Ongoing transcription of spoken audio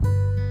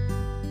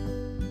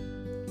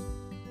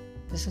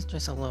this is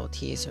just a little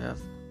teaser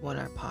of what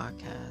our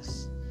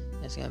podcast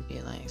is gonna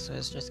be like. So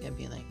it's just gonna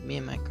be like me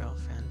and my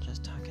girlfriend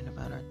just talking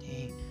about our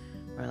day,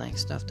 or like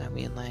stuff that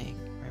we like,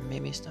 or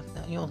maybe stuff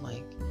that you'll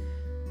like.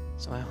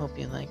 So I hope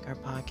you like our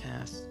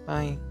podcast.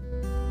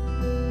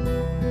 Bye.